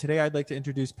Today, I'd like to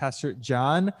introduce Pastor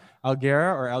John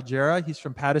Algera. He's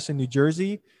from Paterson, New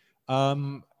Jersey.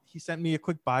 He sent me a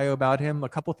quick bio about him. A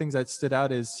couple things that stood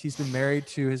out is he's been married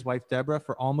to his wife, Deborah,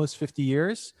 for almost 50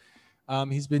 years.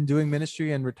 He's been doing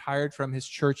ministry and retired from his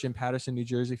church in Paterson, New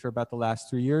Jersey for about the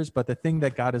last 3 years. But the thing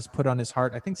that God has put on his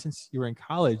heart, I think since you were in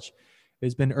college,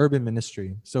 has been urban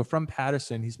ministry. So from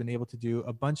Paterson, he's been able to do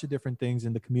a bunch of different things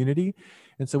in the community.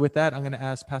 And so with that, I'm going to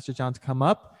ask Pastor John to come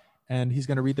up, and he's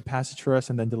going to read the passage for us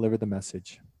and then deliver the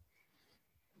message.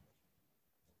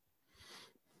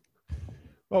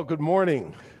 Well, good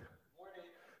morning.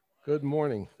 Good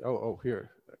morning. Oh, here,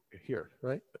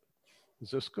 right?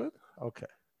 Is this good? Okay.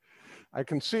 I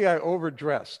can see I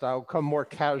overdressed. I'll come more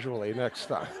casually next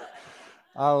time.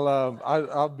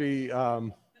 I'll be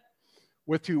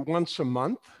with you once a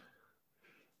month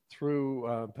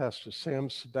through Pastor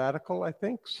Sam's sabbatical, I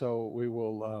think. So we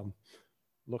will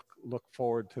look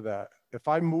forward to that. If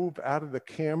I move out of the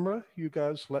camera, you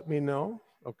guys let me know,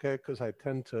 okay? Because I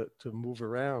tend to move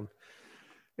around.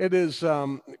 It is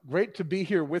great to be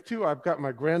here with you. I've got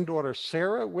my granddaughter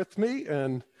Sarah with me,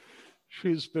 and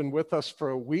she's been with us for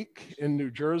a week in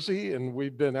New Jersey, and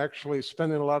we've been actually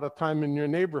spending a lot of time in your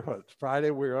neighborhood.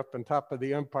 Friday, we were up on top of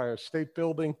the Empire State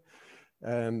Building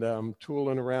and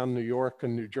tooling around New York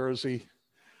and New Jersey.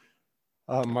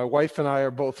 My wife and I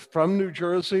are both from New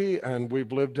Jersey, and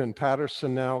we've lived in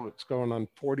Paterson now. It's going on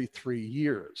 43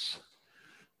 years.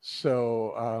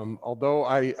 So although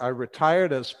I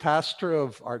retired as pastor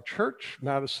of our church,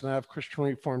 Madison Ave Christian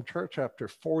Reformed Church, after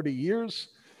 40 years,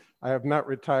 I have not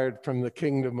retired from the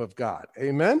kingdom of God.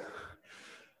 Amen?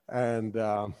 And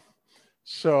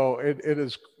so it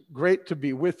is great to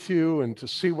be with you and to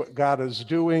see what God is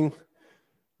doing.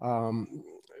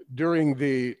 During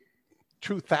the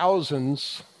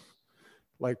 2000s,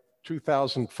 like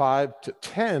 2005 to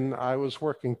 10, I was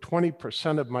working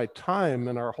 20% of my time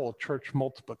in our whole church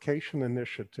multiplication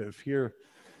initiative here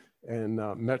in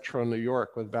Metro New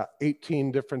York with about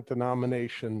 18 different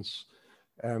denominations.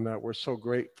 And we're so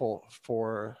grateful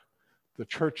for the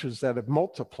churches that have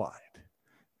multiplied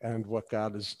and what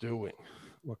God is doing,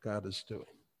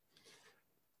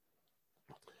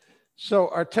 So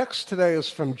our text today is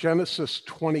from Genesis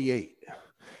 28.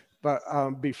 But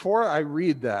before I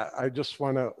read that, I just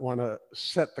want to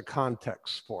set the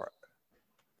context for it.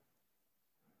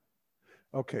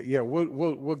 Okay, yeah,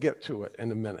 we'll get to it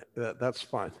in a minute. That's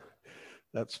fine.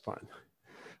 That's fine.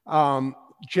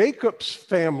 Jacob's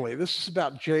family. This is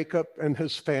about Jacob and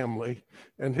his family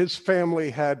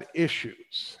had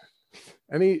issues.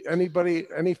 Any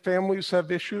families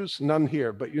have issues? None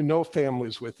here, but you know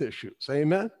families with issues.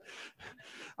 Amen.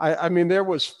 I mean, there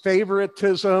was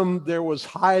favoritism, there was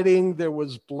hiding, there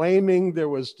was blaming, there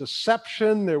was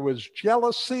deception, there was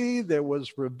jealousy, there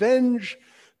was revenge,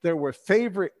 there were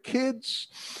favorite kids.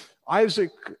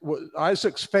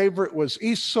 Isaac's favorite was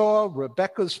Esau,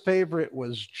 Rebekah's favorite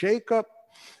was Jacob.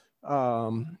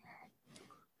 And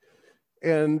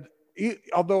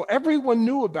although everyone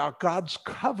knew about God's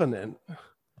covenant,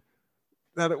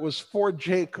 that it was for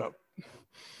Jacob,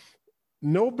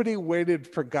 nobody waited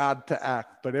for God to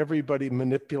act, but everybody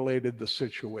manipulated the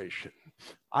situation.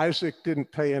 Isaac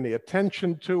didn't pay any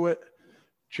attention to it.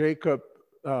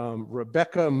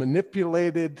 Rebekah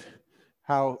manipulated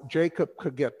how Jacob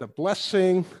could get the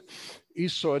blessing.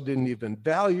 Esau didn't even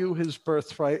value his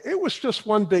birthright. It was just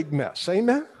one big mess,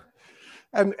 amen?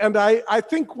 And I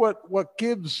think what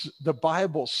gives the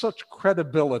Bible such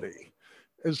credibility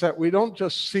is that we don't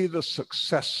just see the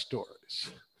success stories,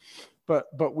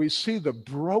 but we see the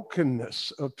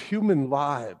brokenness of human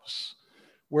lives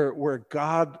where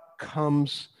God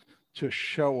comes to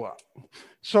show up.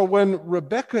 So when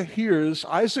Rebekah hears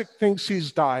Isaac thinks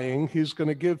he's dying, he's going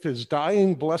to give his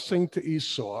dying blessing to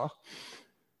Esau,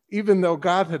 even though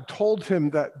God had told him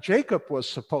that Jacob was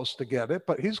supposed to get it,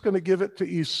 but he's going to give it to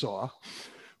Esau.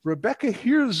 Rebekah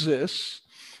hears this.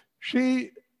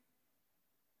 She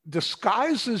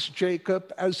disguises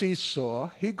Jacob as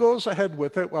Esau. He goes ahead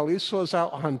with it while Esau's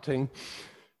out hunting.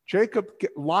 Jacob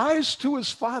lies to his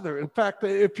father. In fact,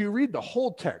 if you read the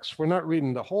whole text, we're not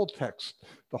reading the whole text,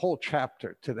 the whole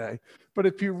chapter today, but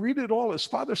if you read it all, his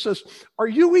father says, "Are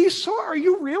you Esau? Are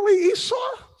you really Esau?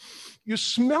 You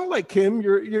smell like him.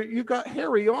 You got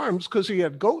hairy arms," because he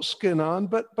had goat skin on,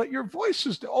 but your voice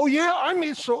is, "Oh yeah, I'm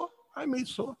Esau. I'm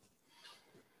Esau."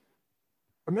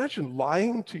 Imagine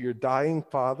lying to your dying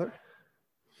father.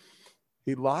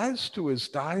 He lies to his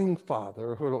dying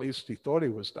father, or at least he thought he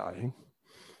was dying,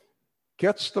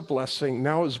 gets the blessing.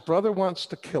 Now his brother wants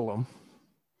to kill him.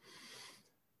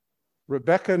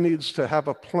 Rebekah needs to have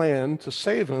a plan to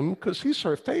save him because he's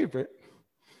her favorite.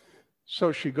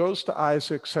 So she goes to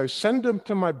Isaac, says, send him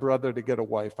to my brother to get a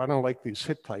wife. I don't like these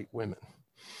Hittite women.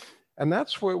 And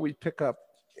that's where we pick up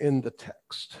in the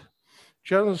text.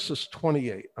 Genesis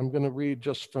 28. I'm going to read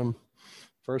just from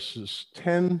verses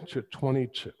 10 to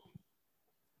 22.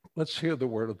 Let's hear the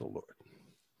word of the Lord.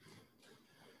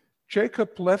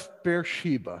 Jacob left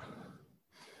Beersheba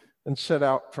and set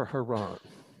out for Haran.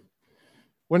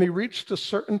 When he reached a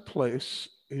certain place,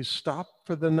 he stopped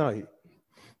for the night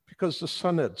because the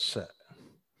sun had set.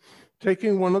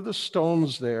 Taking one of the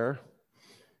stones there,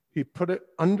 he put it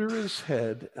under his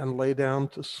head and lay down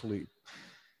to sleep.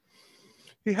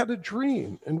 He had a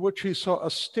dream in which he saw a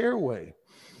stairway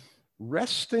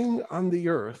resting on the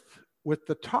earth with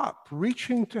the top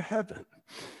reaching to heaven,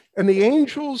 and the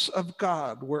angels of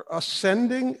God were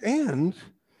ascending and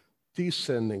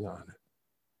descending on it.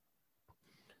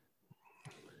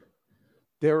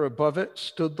 There above it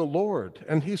stood the Lord,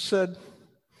 and he said,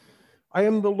 I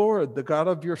am the Lord, the God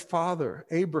of your father,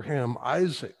 Abraham,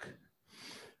 Isaac.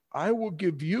 I will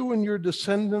give you and your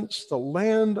descendants the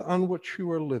land on which you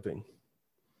are living.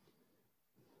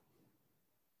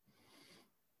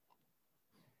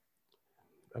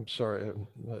 I'm sorry,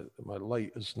 my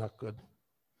light is not good.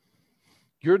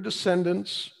 Your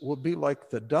descendants will be like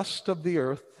the dust of the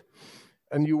earth,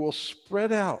 and you will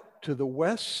spread out to the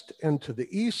west and to the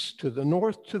east, to the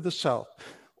north, to the south.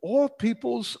 All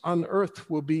peoples on earth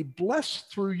will be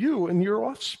blessed through you and your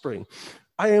offspring.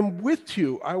 I am with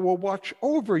you. I will watch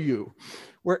over you.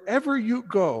 Wherever you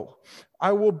go,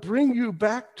 I will bring you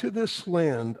back to this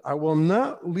land. I will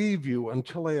not leave you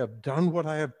until I have done what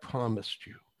I have promised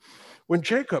you. When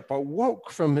Jacob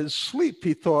awoke from his sleep,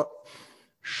 he thought,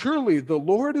 surely the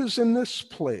Lord is in this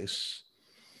place,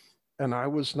 and I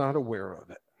was not aware of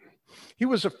it. He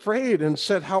was afraid and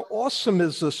said, how awesome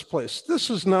is this place? This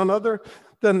is none other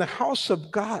than the house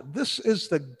of God. This is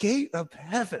the gate of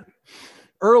heaven.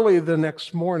 Early the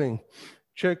next morning,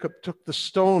 Jacob took the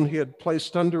stone he had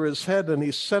placed under his head and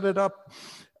he set it up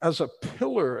as a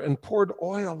pillar and poured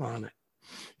oil on it.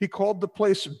 He called the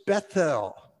place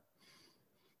Bethel,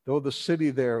 though the city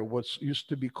there used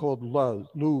to be called Luz.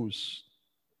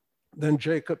 Then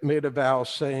Jacob made a vow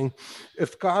saying,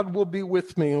 if God will be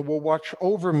with me and will watch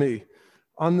over me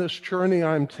on this journey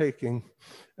I'm taking,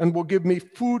 and will give me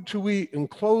food to eat and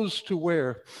clothes to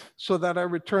wear, so that I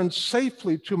return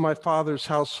safely to my father's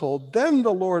household, then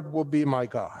the Lord will be my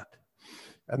God.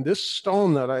 And this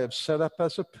stone that I have set up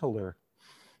as a pillar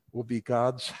will be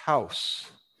God's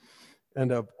house.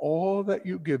 And of all that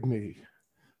you give me,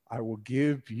 I will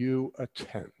give you a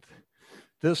tenth.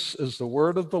 This is the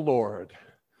word of the Lord.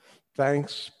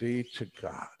 Thanks be to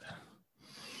God.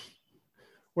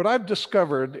 What I've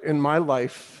discovered in my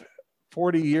life,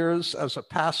 40 years as a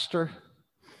pastor,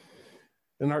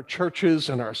 in our churches,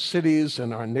 in our cities,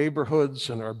 in our neighborhoods,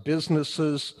 in our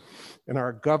businesses, in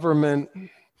our government,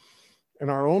 in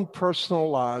our own personal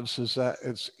lives, is that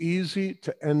it's easy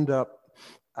to end up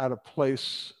at a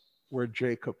place where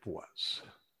Jacob was,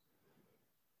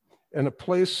 in a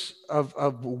place of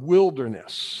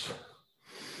wilderness.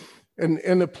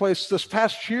 In a place, this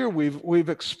past year, we've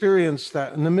experienced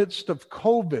that in the midst of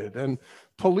COVID and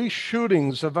police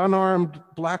shootings of unarmed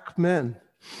Black men,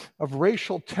 of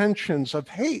racial tensions, of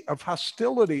hate, of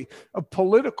hostility, of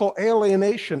political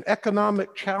alienation,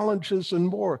 economic challenges, and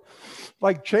more.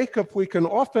 Like Jacob, we can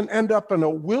often end up in a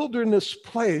wilderness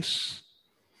place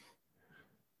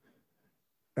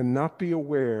and not be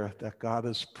aware that God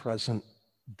is present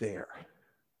there.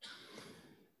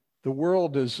 The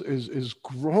world is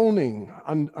groaning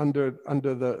under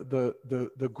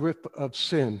the grip of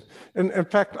sin. And in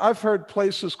fact, I've heard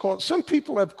places called, some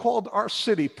people have called our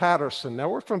city Patterson. Now,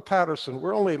 we're from Patterson.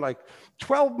 We're only like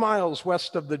 12 miles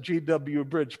west of the GW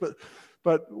Bridge,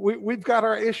 but we've got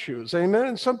our issues, amen?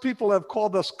 And some people have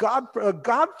called us a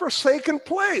God-forsaken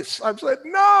place. I've said,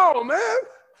 no, man.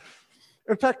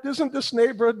 In fact, didn't this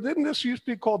used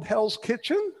to be called Hell's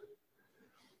Kitchen?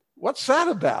 What's that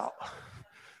about?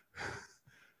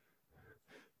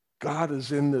 God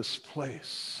is in this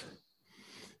place.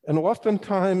 And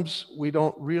oftentimes we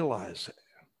don't realize it.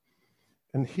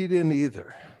 And he didn't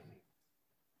either.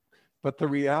 But the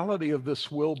reality of this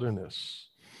wilderness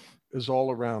is all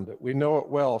around it. We know it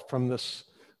well from this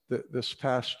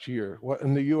past year.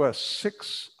 In the US,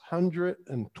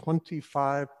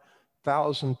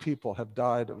 625,000 people have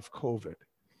died of COVID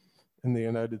in the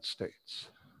United States.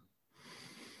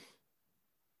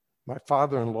 My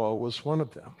father-in-law was one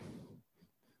of them,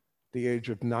 the age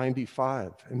of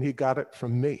 95, and he got it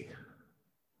from me.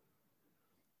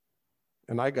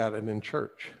 And I got it in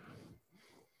church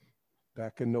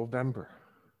back in November.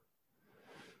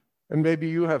 And maybe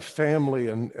you have family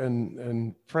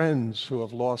and friends who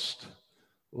have lost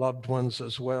loved ones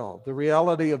as well. The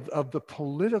reality of the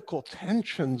political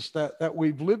tensions that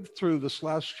we've lived through this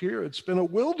last year, it's been a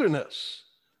wilderness.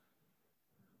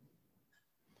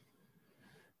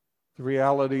 The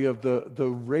reality of the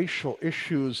racial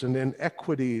issues and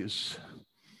inequities,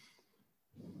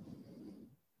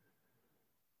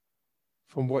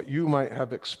 from what you might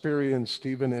have experienced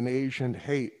even in Asian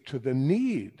hate, to the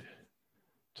need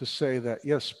to say that,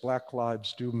 yes, Black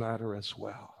lives do matter as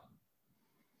well.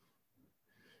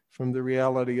 From the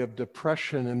reality of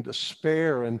depression and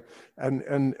despair, and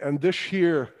this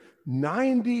year,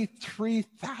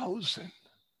 93,000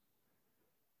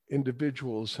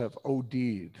 individuals have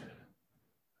OD'd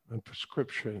on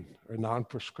prescription or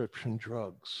non-prescription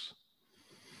drugs.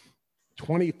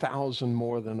 20,000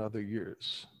 more than other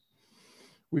years.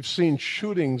 We've seen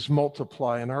shootings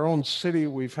multiply. In our own city,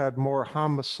 we've had more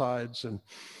homicides and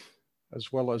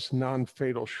as well as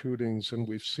non-fatal shootings than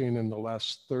we've seen in the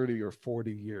last 30 or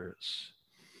 40 years.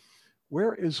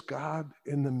 Where is God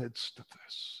in the midst of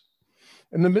this?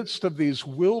 In the midst of these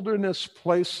wilderness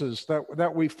places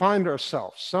that we find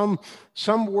ourselves,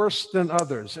 some worse than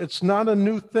others. It's not a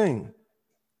new thing.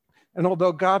 And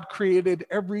although God created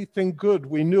everything good,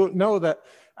 we know that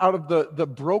out of the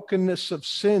brokenness of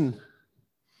sin,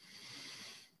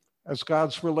 as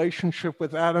God's relationship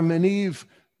with Adam and Eve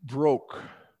broke,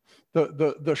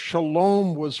 the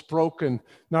shalom was broken,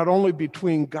 not only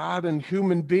between God and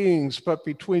human beings, but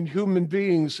between human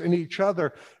beings and each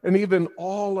other, and even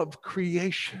all of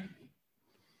creation.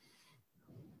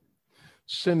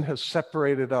 Sin has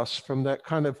separated us from that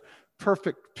kind of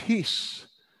perfect peace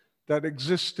that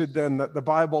existed then, that the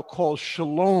Bible calls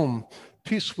shalom,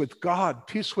 peace with God,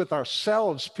 peace with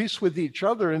ourselves, peace with each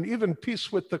other, and even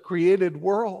peace with the created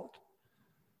world.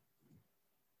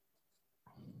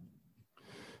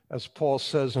 As Paul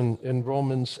says in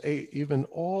Romans 8, even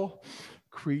all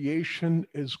creation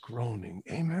is groaning.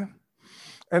 Amen?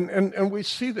 And we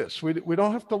see this. We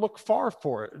don't have to look far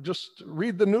for it. Just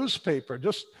read the newspaper.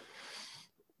 Just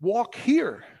walk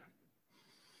here.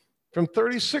 From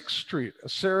 36th Street,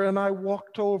 Sarah and I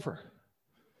walked over.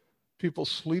 People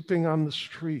sleeping on the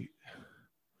street.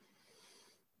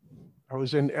 I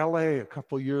was in LA a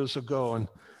couple years ago, and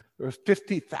there were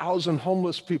 50,000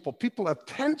 homeless people. People have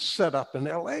tents set up in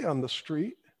LA on the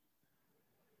street.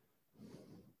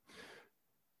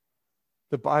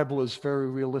 The Bible is very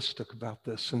realistic about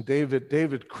this. And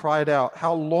David cried out,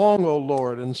 "How long, O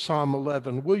Lord," in Psalm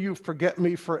 11, "will you forget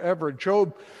me forever?"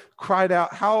 Job cried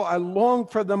out, "How I long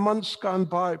for the months gone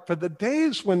by, for the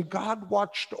days when God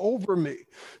watched over me."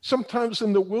 Sometimes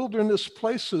in the wilderness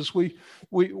places, we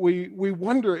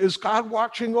wonder, is God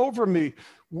watching over me?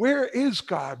 Where is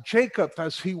God? Jacob,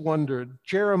 as he wondered.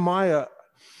 Jeremiah,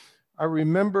 I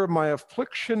remember my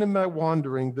affliction and my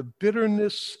wandering, the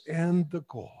bitterness and the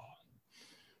gall.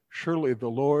 Surely the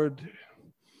Lord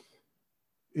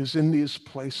is in these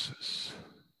places,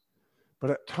 but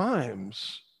at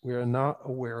times we are not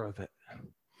aware of it.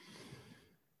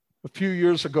 A few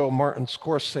years ago, Martin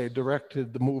Scorsese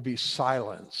directed the movie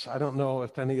Silence. I don't know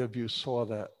if any of you saw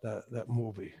that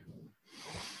movie.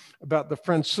 About the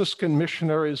Franciscan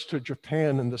missionaries to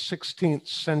Japan in the 16th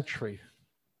century,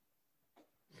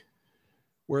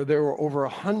 where there were over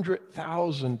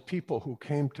 100,000 people who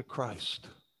came to Christ.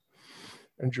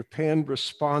 And Japan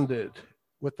responded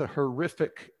with a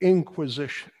horrific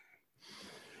inquisition.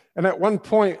 And at one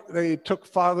point, they took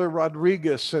Father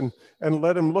Rodriguez and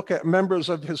let him look at members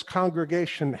of his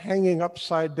congregation hanging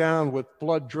upside down with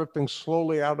blood dripping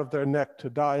slowly out of their neck to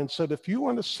die, and said, "If you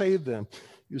want to save them,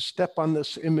 you step on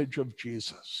this image of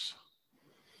Jesus,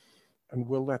 and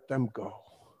we'll let them go.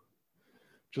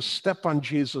 Just step on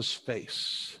Jesus'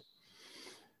 face."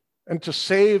 And to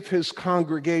save his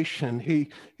congregation,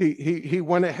 he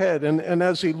went ahead, and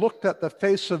as he looked at the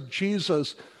face of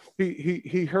Jesus,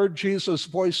 he heard Jesus'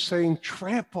 voice saying,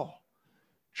 "Trample,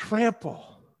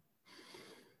 trample.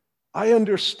 I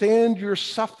understand your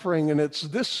suffering, and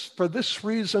it's for this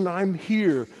reason I'm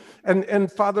here."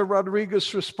 And Father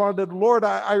Rodriguez responded, "Lord,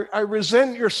 I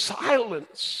resent your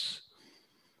silence."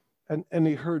 And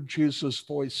he heard Jesus'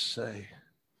 voice say,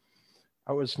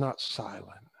 "I was not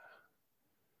silent.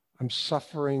 I'm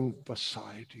suffering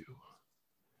beside you."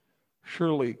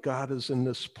 Surely God is in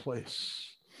this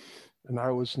place, and I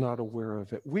was not aware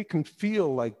of it. We can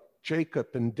feel like Jacob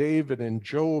and David and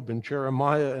Job and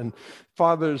Jeremiah and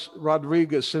Fathers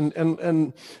Rodriguez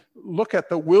and look at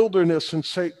the wilderness and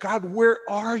say, "God, where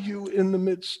are you in the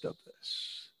midst of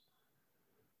this?"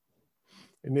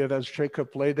 And yet as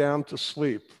Jacob lay down to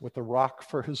sleep with a rock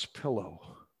for his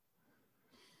pillow,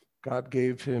 God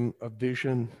gave him a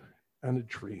vision and a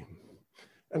dream.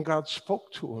 And God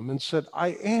spoke to him and said, I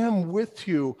am with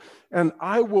you and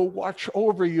I will watch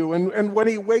over you. And when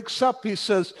he wakes up, he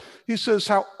says,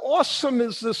 how awesome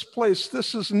is this place?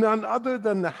 This is none other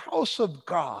than the house of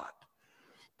God,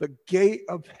 the gate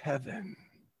of heaven.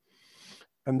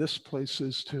 And this place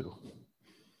is too.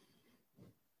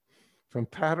 From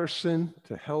Patterson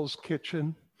to Hell's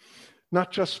Kitchen,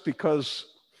 not just because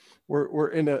we're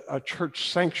in a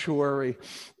church sanctuary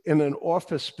in an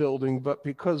office building, but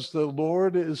because the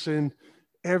Lord is in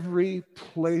every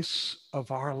place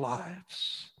of our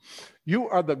lives. You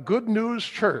are the Good News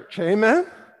Church, amen?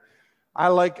 I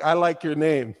like your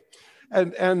name.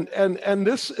 And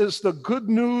this is the good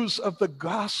news of the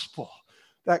gospel,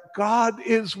 that God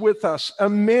is with us,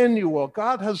 Emmanuel.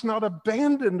 God has not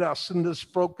abandoned us in this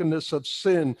brokenness of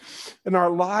sin in our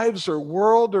lives or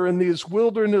world or in these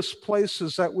wilderness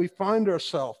places that we find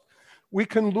ourselves. We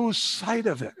can lose sight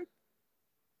of it.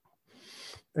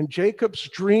 And Jacob's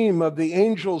dream of the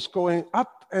angels going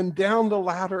up and down the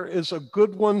ladder is a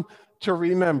good one to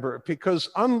remember, because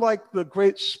unlike the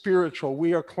great spiritual,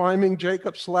 we are climbing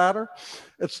Jacob's ladder.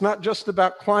 It's not just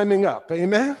about climbing up,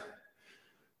 amen?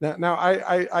 Now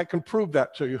I can prove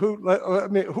that to you.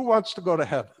 Who wants to go to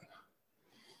heaven?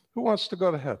 Who wants to go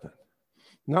to heaven?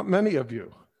 Not many of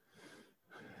you.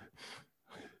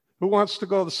 Who wants to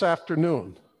go this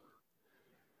afternoon?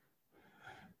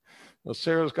 Well,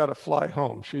 Sarah's got to fly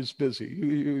home. She's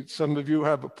busy. Some of you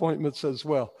have appointments as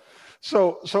well.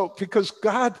 So because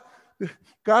God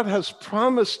has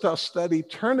promised us that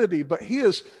eternity, but he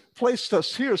has placed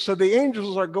us here. So the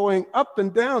angels are going up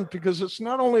and down, because it's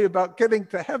not only about getting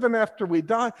to heaven after we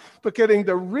die, but getting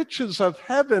the riches of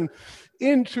heaven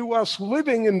into us,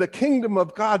 living in the kingdom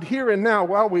of God here and now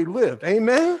while we live.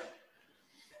 Amen?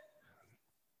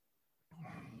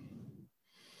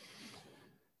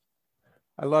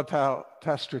 I love how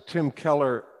Pastor Tim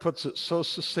Keller puts it so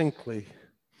succinctly,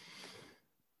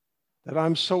 that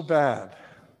I'm so bad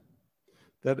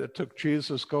that it took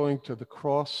Jesus going to the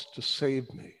cross to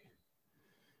save me.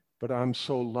 But I'm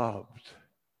so loved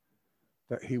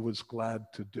that he was glad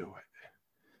to do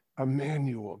it.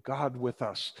 Emmanuel, God with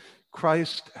us.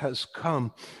 Christ has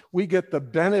come. We get the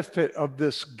benefit of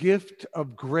this gift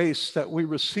of grace that we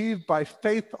receive by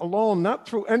faith alone, not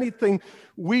through anything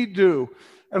we do.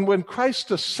 And when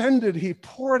Christ ascended, he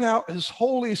poured out his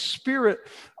Holy Spirit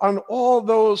on all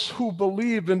those who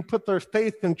believe and put their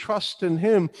faith and trust in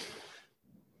him,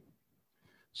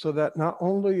 so that not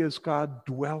only is God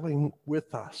dwelling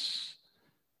with us,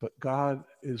 but God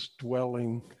is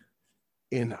dwelling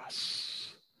in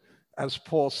us. As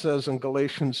Paul says in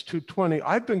Galatians 2:20,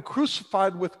 I've been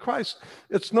crucified with Christ.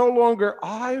 It's no longer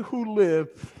I who live,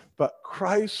 but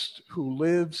Christ who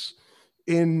lives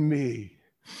in me.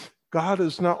 God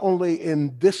is not only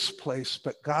in this place,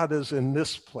 but God is in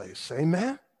this place.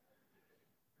 Amen?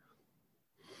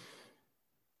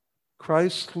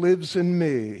 Christ lives in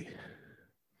me,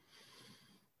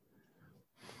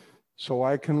 so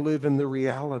I can live in the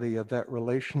reality of that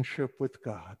relationship with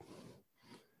God.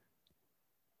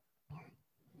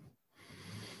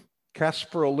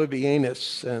 Caspar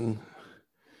Olevianus and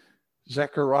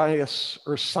Zacharias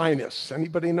Ursinus.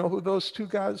 Anybody know who those two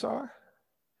guys are?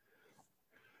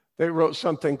 They wrote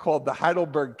something called the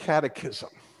Heidelberg Catechism.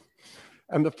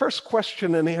 And the first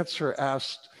question and answer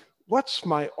asked, what's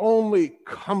my only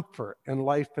comfort in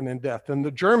life and in death? And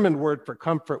the German word for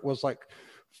comfort was like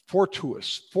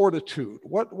fortuous, fortitude.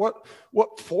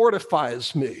 What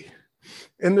fortifies me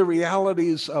in the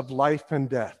realities of life and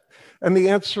death? And the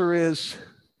answer is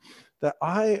that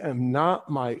I am not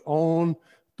my own,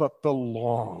 but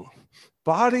belong,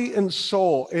 body and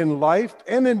soul, in life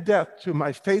and in death, to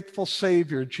my faithful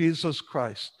Savior, Jesus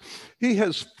Christ. He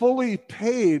has fully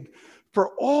paid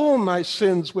for all my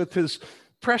sins with his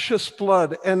precious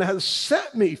blood and has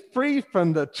set me free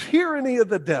from the tyranny of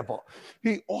the devil.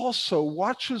 He also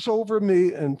watches over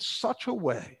me in such a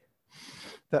way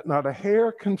that not a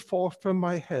hair can fall from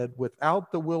my head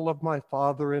without the will of my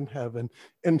Father in heaven.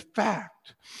 In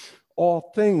fact,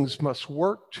 all things must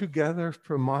work together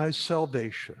for my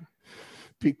salvation.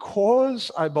 Because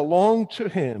I belong to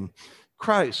him,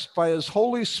 Christ, by his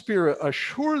Holy Spirit,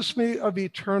 assures me of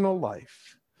eternal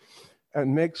life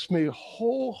and makes me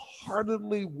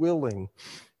wholeheartedly willing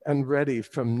and ready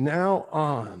from now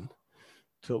on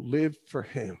to live for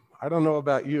him. I don't know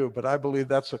about you, but I believe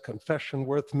that's a confession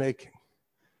worth making.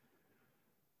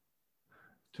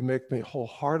 To make me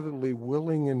wholeheartedly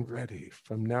willing and ready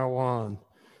from now on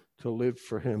to live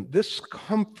for him. This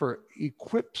comfort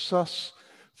equips us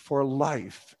for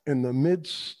life in the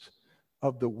midst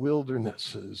of the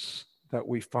wildernesses that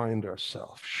we find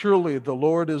ourselves. Surely the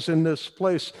Lord is in this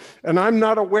place, and I'm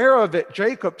not aware of it,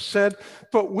 Jacob said,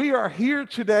 but we are here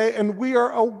today and we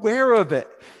are aware of it.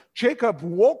 Jacob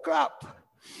woke up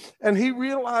and he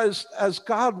realized, as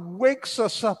God wakes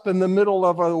us up in the middle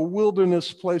of our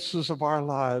wilderness places of our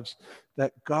lives,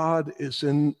 that God is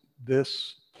in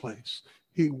this place.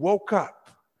 He woke up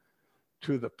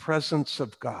to the presence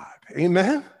of God.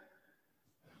 Amen?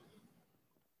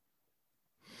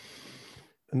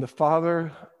 And the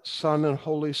Father, Son, and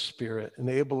Holy Spirit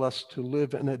enable us to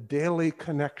live in a daily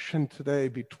connection today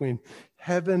between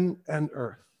heaven and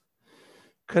earth.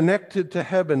 Connected to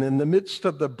heaven in the midst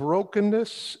of the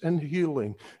brokenness and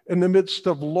healing, in the midst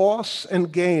of loss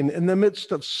and gain, in the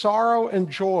midst of sorrow and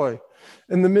joy,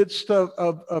 in the midst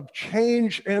of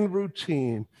change and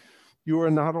routine. You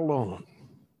are not alone.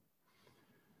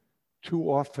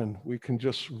 Too often we can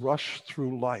just rush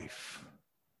through life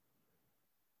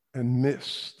and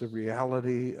miss the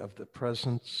reality of the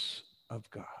presence of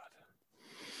God.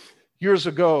 Years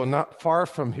ago, not far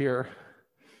from here,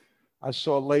 I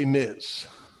saw Les Mis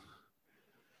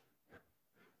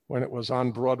when it was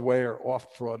on Broadway or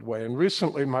off Broadway. And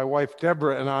recently, my wife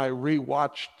Deborah and I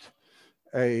rewatched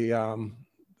the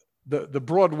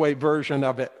Broadway version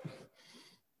of it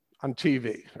on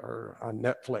TV or on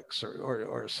Netflix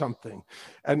or something.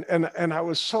 And I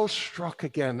was so struck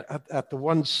again at the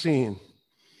one scene.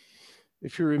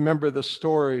 If you remember the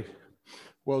story,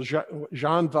 well,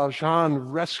 Jean Valjean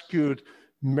rescued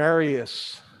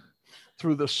Marius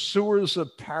through the sewers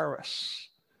of Paris.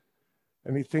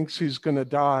 And he thinks he's going to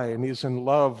die, and he's in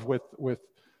love with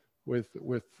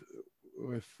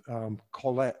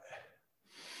Colette.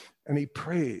 And he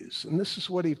prays, and this is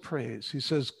what he prays. He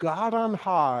says, God on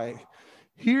high,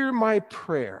 hear my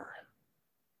prayer.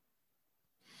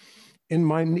 In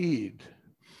my need,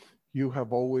 you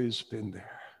have always been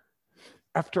there.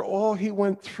 After all he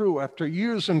went through, after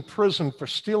years in prison for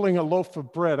stealing a loaf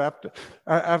of bread,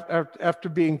 after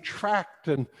being tracked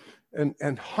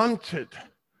and hunted,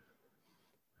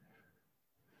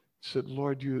 he said,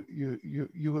 Lord,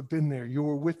 you have been there. You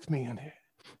were with me in it.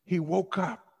 He woke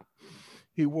up.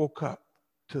 He woke up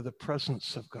to the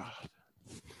presence of God.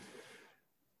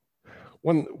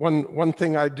 One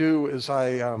thing I do is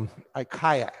I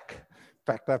kayak. In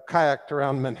fact, I've kayaked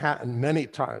around Manhattan many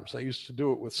times. I used to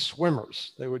do it with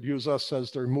swimmers. They would use us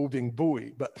as their moving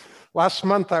buoy. But last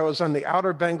month I was on the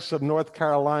Outer Banks of North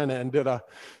Carolina and did a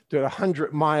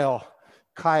 100-mile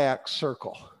kayak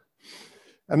circle.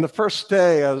 And the first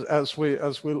day, I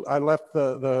left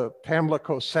the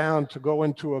Pamlico Sound to go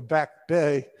into a back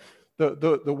bay,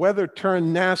 the weather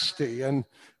turned nasty, and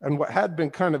what had been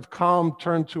kind of calm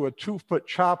turned to a 2-foot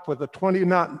chop with a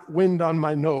 20-knot wind on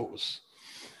my nose.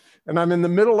 And I'm in the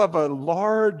middle of a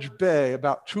large bay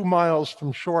about 2 miles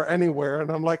from shore anywhere, and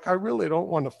I'm like, I really don't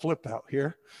want to flip out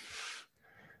here.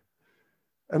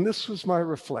 And this was my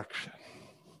reflection.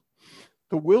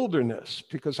 The wilderness,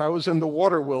 because I was in the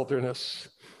water wilderness,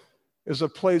 is a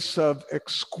place of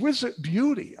exquisite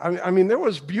beauty. I mean, there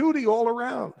was beauty all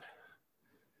around.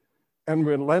 And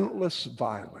relentless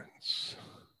violence.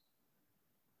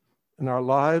 And our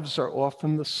lives are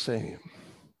often the same.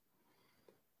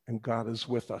 And God is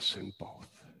with us in both.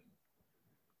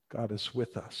 God is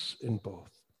with us in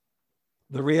both.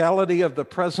 The reality of the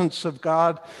presence of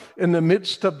God in the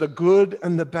midst of the good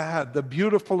and the bad, the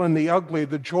beautiful and the ugly,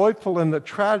 the joyful and the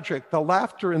tragic, the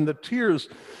laughter and the tears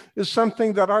is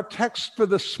something that our text for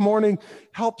this morning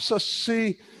helps us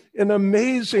see in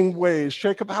amazing ways.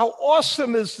 Jacob, how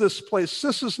awesome is this place?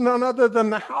 This is none other than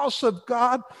the house of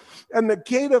God and the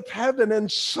gate of heaven, and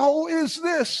so is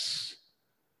this.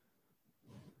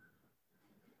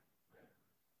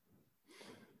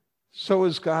 So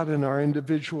is God in our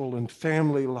individual and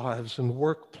family lives and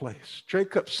workplace.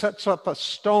 Jacob sets up a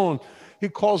stone. He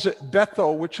calls it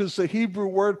Bethel, which is the Hebrew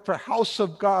word for house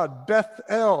of God.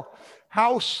 Bethel,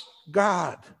 house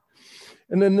God.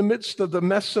 And in the midst of the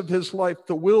mess of his life,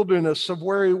 the wilderness of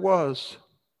where he was,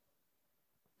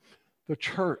 the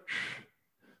church,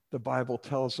 the Bible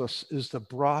tells us, is the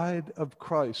bride of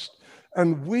Christ.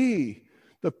 And we,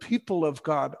 the people of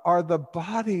God, are the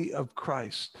body of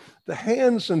Christ, the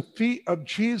hands and feet of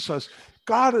Jesus.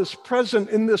 God is present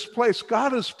in this place.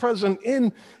 God is present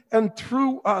in and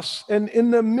through us and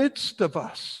in the midst of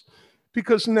us.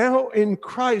 Because now in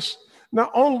Christ, not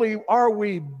only are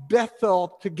we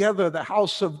Bethel together, the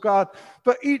house of God,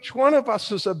 but each one of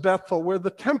us is a Bethel where the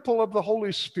temple of the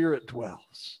Holy Spirit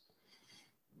dwells.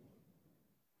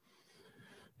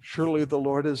 Surely the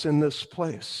Lord is in this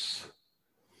place.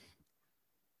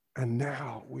 And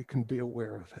now we can be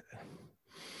aware of it.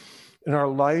 In our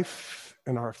life,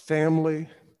 in our family,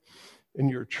 in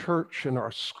your church, in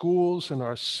our schools, in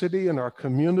our city, in our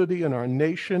community, in our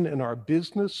nation, in our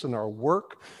business, in our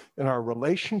work, in our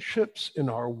relationships, in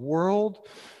our world.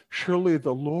 Surely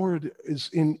the Lord is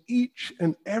in each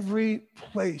and every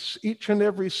place, each and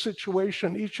every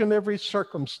situation, each and every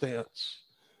circumstance.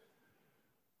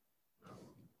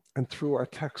 And through our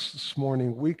text this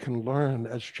morning, we can learn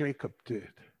as Jacob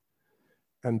did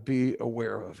and be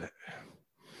aware of it.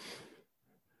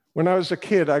 When I was a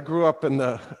kid, I grew up in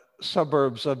the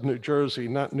suburbs of New Jersey,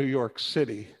 not New York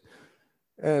City.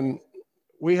 And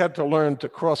we had to learn to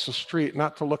cross the street,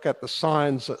 not to look at the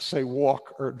signs that say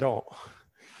walk or don't.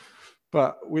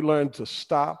 But we learned to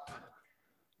stop,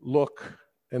 look,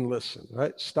 and listen,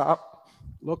 right? Stop,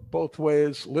 look both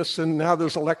ways, listen. Now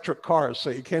there's electric cars, so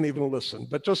you can't even listen.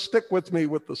 But just stick with me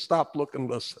with the stop, look, and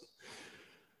listen.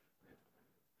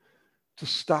 To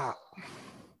stop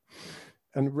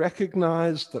and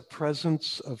recognize the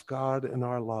presence of God in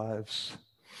our lives.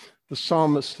 The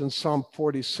psalmist in Psalm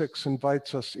 46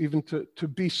 invites us even to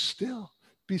be still.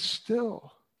 Be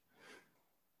still.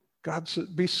 God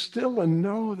said, be still and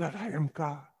know that I am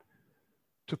God.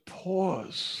 To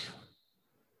pause.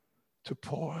 To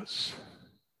pause.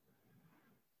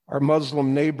 Our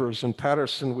Muslim neighbors in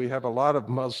Patterson, we have a lot of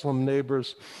Muslim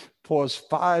neighbors, pause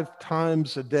 5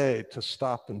 times a day to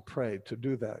stop and pray, to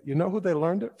do that. You know who they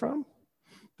learned it from?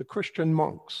 The Christian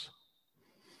monks.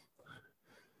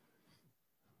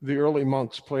 The early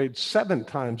monks prayed 7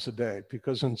 times a day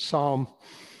because in Psalm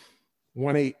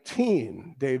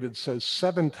 118, David says,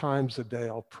 7 times a day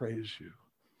I'll praise you.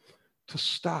 To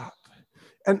stop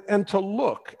and to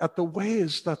look at the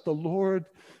ways that the Lord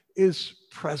is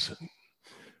present.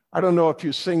 I don't know if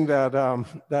you sing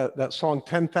that song,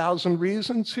 10,000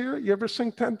 Reasons here. You ever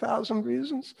sing 10,000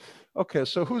 Reasons? Okay,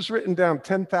 so who's written down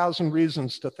 10,000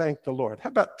 reasons to thank the Lord? How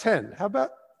about 10? How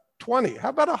about 20? How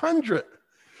about 100?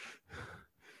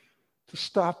 To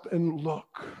stop and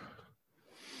look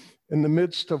in the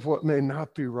midst of what may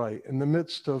not be right, in the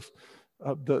midst of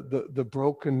the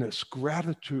brokenness.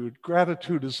 Gratitude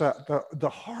is at the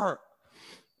heart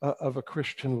of a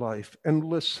Christian life. And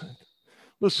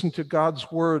listen to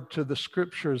God's word, to the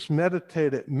scriptures,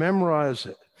 meditate it, memorize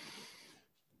it.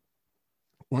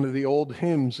 One of the old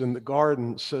hymns in the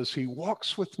garden says, he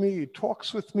walks with me,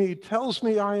 talks with me, tells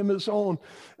me I am his own,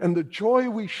 and the joy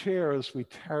we share as we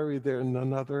tarry there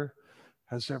none other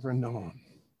has ever known.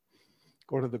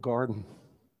 Go to the garden.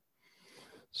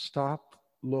 Stop,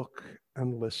 look,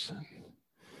 and listen,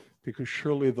 because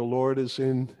surely the Lord is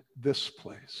in this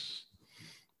place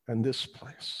and this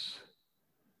place.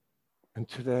 And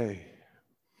today,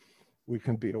 we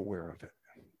can be aware of it.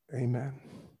 Amen.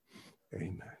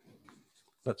 Amen.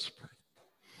 Let's pray.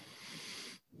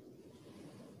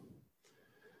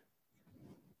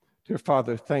 Dear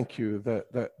Father, thank you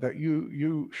that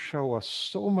you show us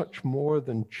so much more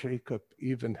than Jacob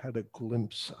even had a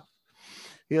glimpse of.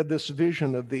 He had this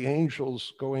vision of the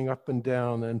angels going up and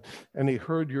down, and he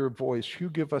heard your voice. You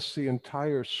give us the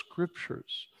entire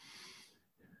scriptures.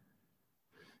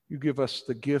 You give us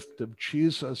the gift of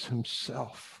Jesus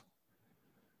himself,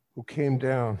 who came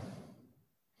down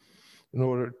in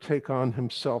order to take on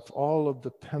himself all of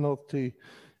the penalty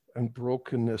and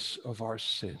brokenness of our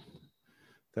sin,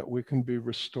 that we can be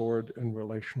restored in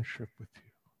relationship with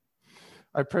you.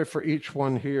 I pray for each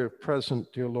one here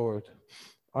present, dear Lord,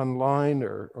 online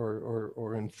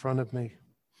or in front of me,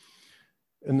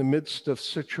 in the midst of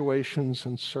situations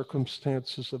and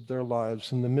circumstances of their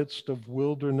lives, in the midst of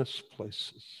wilderness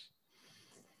places,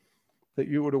 that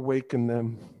you would awaken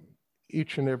them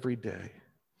each and every day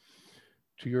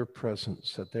to your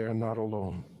presence, that they are not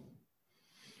alone,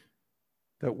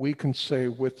 that we can say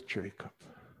with Jacob,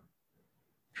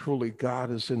 truly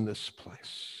God is in this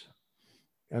place,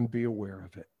 and be aware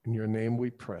of it. In your name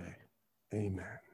we pray, amen.